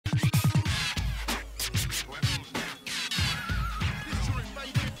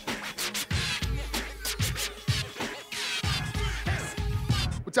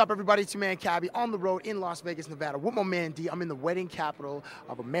What's up, everybody? It's your man, Cabbie, on the road in Las Vegas, Nevada, with my man, D. I'm in the wedding capital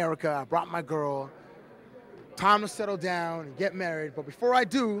of America. I brought my girl. Time to settle down and get married. But before I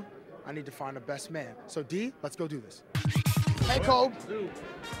do, I need to find a best man. So, D, let's go do this. Hey, Cole.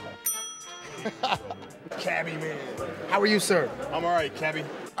 Cabbie, man. How are you, sir? I'm all right, Cabbie.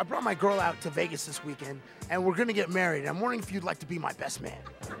 I brought my girl out to Vegas this weekend, and we're going to get married. I'm wondering if you'd like to be my best man.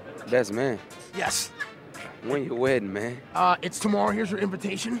 Best man? Yes. When your wedding, man? It's tomorrow. Here's your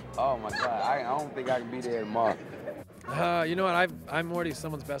invitation. Oh, my God. I don't think I can be there tomorrow. You know what? I'm already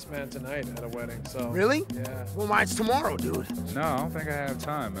someone's best man tonight at a wedding, so. Really? Yeah. Well, mine's tomorrow, dude. No, I don't think I have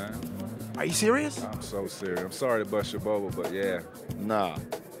time, man. Are you serious? I'm so serious. I'm sorry to bust your bubble, but yeah. Nah,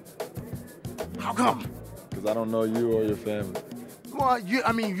 How come? because I don't know you or your family. Well,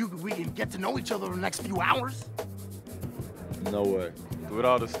 we can get to know each other in the next few hours. No way. With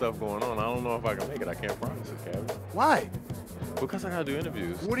all this stuff going on, I don't know if I can make it. I can't promise it, Cabbie. Why? Because I gotta do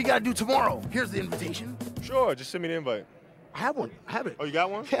interviews. What do you gotta do tomorrow? Here's the invitation. Sure, just send me the invite. I have one. I have it. Oh, you got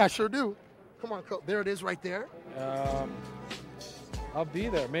one? Yeah, I sure do. Come on, Cole. There it is right there. I'll be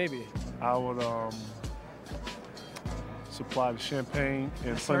there, maybe. I would supply the champagne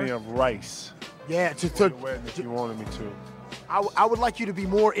and Yes, plenty sir. of rice Yeah, for the wedding if you wanted me to. I would like you to be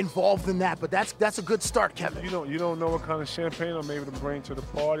more involved than that, but that's a good start, Kevin. You don't know what kind of champagne I'm able to bring to the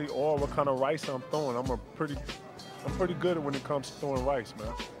party or what kind of rice I'm throwing. I'm pretty good when it comes to throwing rice,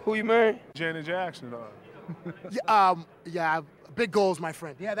 man. Who you married? Janet Jackson. Yeah, big goals, my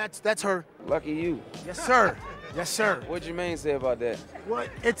friend. Yeah, that's her. Lucky you. Yes, sir. Yes, sir. What'd your man say about that? What?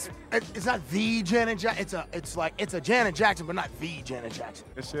 It's not the Janet Jackson. It's a Janet Jackson, but not the Janet Jackson.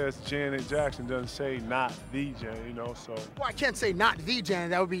 It says Janet Jackson, doesn't say not the Janet, so. Well, I can't say not the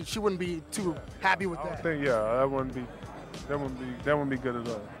Janet. She wouldn't be too happy with I that. don't think, that wouldn't be good at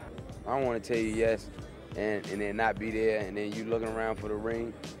all. I don't want to tell you yes and then not be there, and then you looking around for the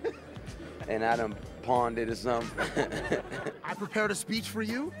ring, and I done pawned it or something. I prepared a speech for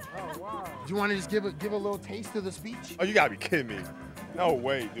you. Oh, wow. Do you want to just give a little taste of the speech? Oh, you gotta be kidding me. No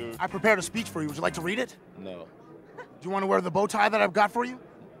way, dude. I prepared a speech for you. Would you like to read it? No, Do you want to wear the bow tie that I've got for you?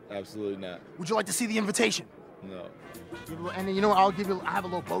 absolutely not. Would you like to see the invitation? No. And then, I have a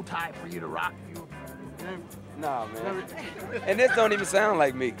little bow tie for you to rock. Nah, man. And this don't even sound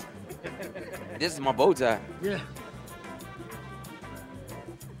like me. This is my bow tie. Yeah.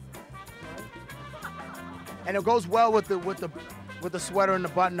 And it goes well with the sweater and the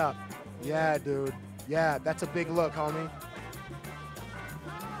button up. Yeah, dude. Yeah, that's a big look, homie.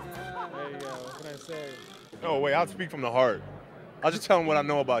 There you go. What can I say? No way, I'll speak from the heart. I'll just tell him what I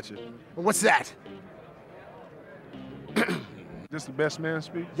know about you. What's that? This the best man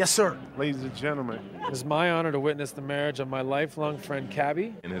speak? Yes, sir. Ladies and gentlemen, It is my honor to witness the marriage of my lifelong friend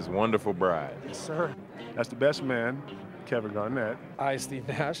Cabbie. And his wonderful bride. Yes, sir. that's the best man, Kevin Garnett. I, Steve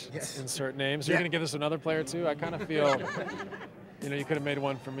Nash. Yes. Insert names. Yeah. You're gonna give this to another player too? I kind of feel, you could have made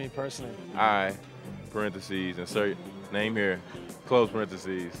one for me personally. I, parentheses, insert name here, close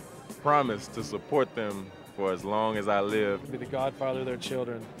parentheses, promise to support them for as long as I live. Be the godfather of their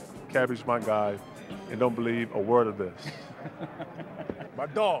children. Cabbie's my guy, and don't believe a word of this. My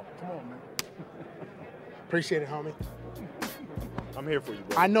dog, come on, man. Appreciate it, homie. I'm here for you,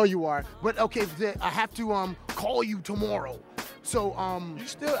 bro. I know you are. But okay, I have to call you tomorrow. So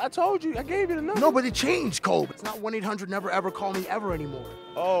I told you, I gave you the number. no, but it changed, Cole. It's not 1-800 never ever call me ever anymore.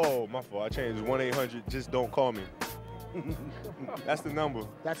 Oh, my fault. I changed 1-800, just don't call me. That's the number.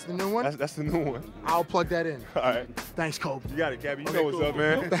 That's the new one? That's the new one. I'll plug that in. All right. Thanks, Cole. You got it, Cabbie. You Okay, know what's cool. up,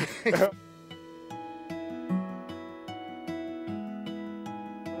 man.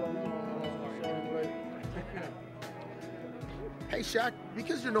 Hey, Shaq,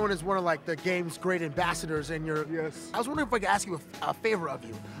 because you're known as one of the game's great ambassadors, and Yes. I was wondering if I could ask you a favor of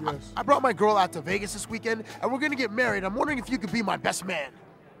you. Yes. I brought my girl out to Vegas this weekend, and we're gonna get married. I'm wondering if you could be my best man.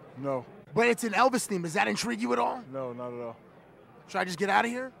 No, But it's an Elvis theme. Does that intrigue you at all? no, not at all. Should I just get out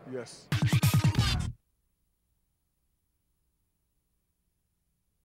of here? Yes.